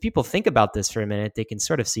 if people think about this for a minute, they can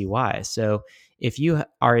sort of see why. So if you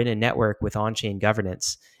are in a network with on-chain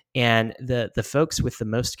governance and the folks with the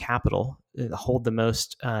most capital hold the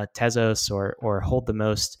most Tezos or hold the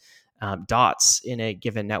most dots in a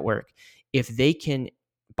given network, if they can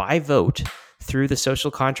by vote through the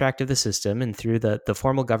social contract of the system and through the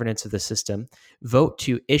formal governance of the system, vote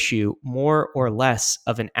to issue more or less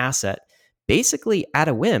of an asset, basically at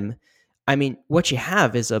a whim, I mean, what you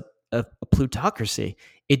have is a plutocracy.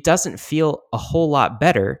 It doesn't feel a whole lot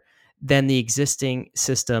better than the existing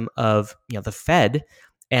system of the Fed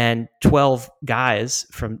and 12 guys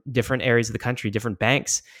from different areas of the country, different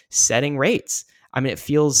banks, setting rates. I mean, it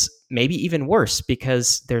feels maybe even worse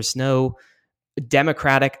because there's no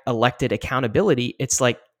democratic elected accountability. It's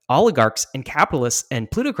like oligarchs and capitalists and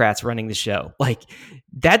plutocrats running the show. Like,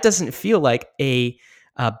 that doesn't feel like a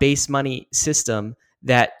base money system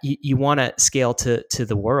that you want to scale to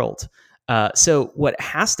the world. So what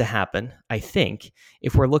has to happen, I think,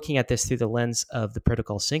 if we're looking at this through the lens of the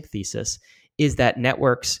protocol sync thesis, is that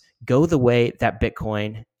networks go the way that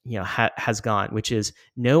Bitcoin has gone, which is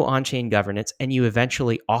no on-chain governance, and you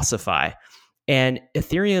eventually ossify. And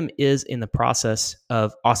Ethereum is in the process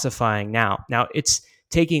of ossifying now. Now, it's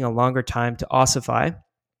taking a longer time to ossify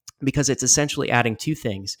because it's essentially adding two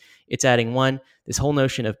things. It's adding, one, this whole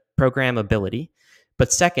notion of programmability,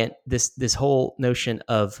 but second, this whole notion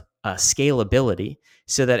of scalability,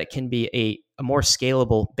 so that it can be a more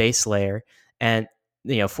scalable base layer, and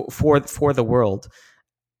for the world.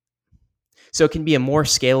 So it can be a more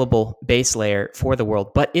scalable base layer for the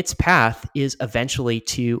world, but its path is eventually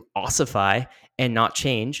to ossify and not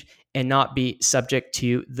change and not be subject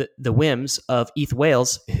to the whims of ETH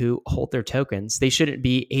whales who hold their tokens. They shouldn't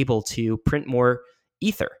be able to print more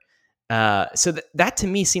Ether. So that to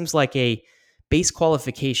me seems like a base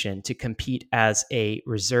qualification to compete as a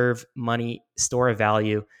reserve money store of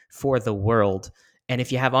value for the world. And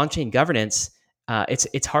if you have on-chain governance,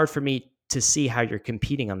 it's hard for me to see how you're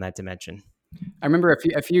competing on that dimension. I remember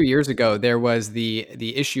a few years ago, there was the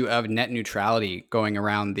issue of net neutrality going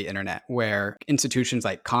around the internet, where institutions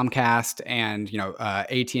like Comcast and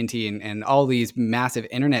AT&T and all these massive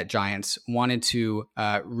internet giants wanted to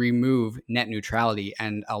remove net neutrality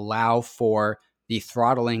and allow for the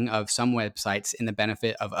throttling of some websites in the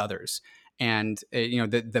benefit of others. And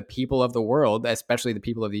the people of the world, especially the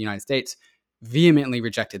people of the United States, vehemently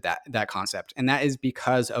rejected that concept, and that is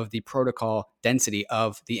because of the protocol density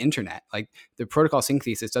of the internet. Like, the protocol sync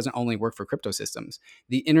thesis doesn't only work for crypto systems.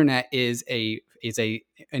 The internet is a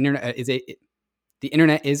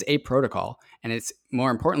protocol, and it's,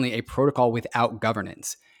 more importantly, a protocol without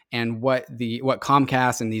governance. And what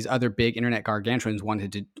Comcast and these other big internet gargantuans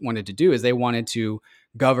wanted to do is they wanted to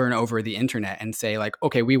govern over the internet and say, like,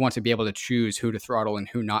 okay, we want to be able to choose who to throttle and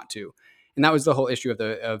who not to. And that was the whole issue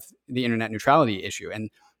of the internet neutrality issue. And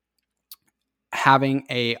having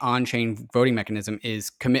a on-chain voting mechanism is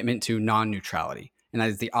commitment to non-neutrality. And that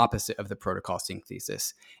is the opposite of the protocol sync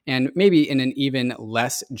thesis. And maybe in an even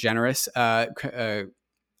less generous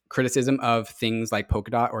criticism of things like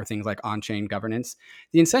Polkadot or things like on-chain governance,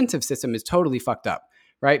 the incentive system is totally fucked up,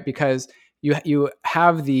 right? Because you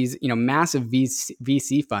have these massive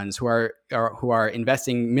VC funds who are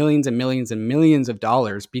investing millions and millions and millions of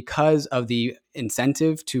dollars because of the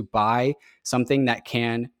incentive to buy something that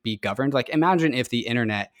can be governed. Like, imagine if the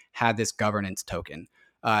internet had this governance token.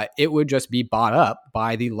 It would just be bought up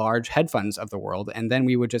by the large hedge funds of the world. And then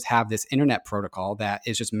we would just have this internet protocol that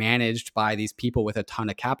is just managed by these people with a ton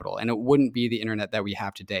of capital. And it wouldn't be the internet that we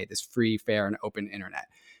have today, this free, fair, and open internet.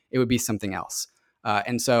 It would be something else.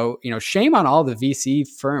 And so, shame on all the VC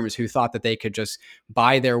firms who thought that they could just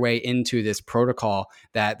buy their way into this protocol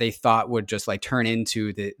that they thought would just like turn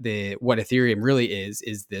into the what Ethereum really is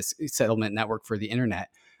this settlement network for the internet.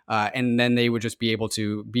 And then they would just be able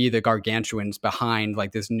to be the gargantuans behind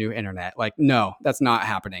like this new internet. Like, no, that's not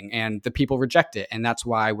happening, and the people reject it, and that's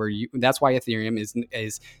why Ethereum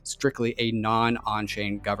is strictly a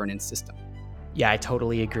non-on-chain governance system. Yeah, I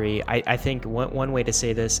totally agree. I think one way to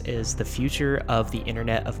say this is the future of the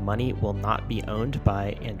Internet of Money will not be owned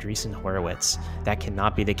by Andreessen Horowitz. That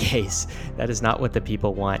cannot be the case. That is not what the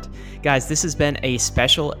people want. Guys, this has been a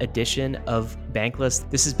special edition of Bankless.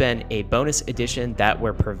 This has been a bonus edition that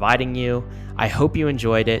we're providing you. I hope you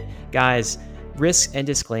enjoyed it. Guys, risks and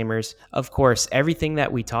disclaimers. Of course, everything that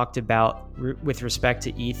we talked about with respect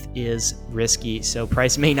to ETH is risky, so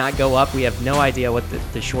price may not go up. We have no idea what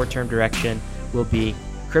the short-term direction will be.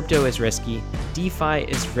 Crypto is risky. DeFi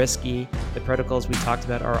is risky. The protocols we talked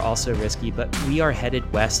about are also risky, but we are headed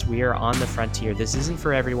west. We are on the frontier. This isn't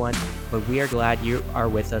for everyone, but we are glad you are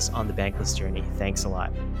with us on the Bankless journey. Thanks a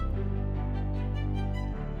lot.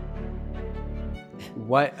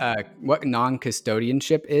 What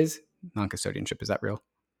non-custodianship is? Non-custodianship, is that real?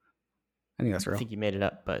 I think that's real. I think you made it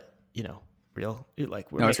up, but real.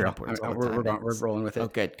 Like we're no, it's real. We're rolling with it. Oh,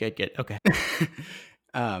 good. Okay.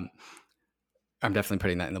 I'm definitely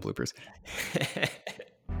putting that in the bloopers.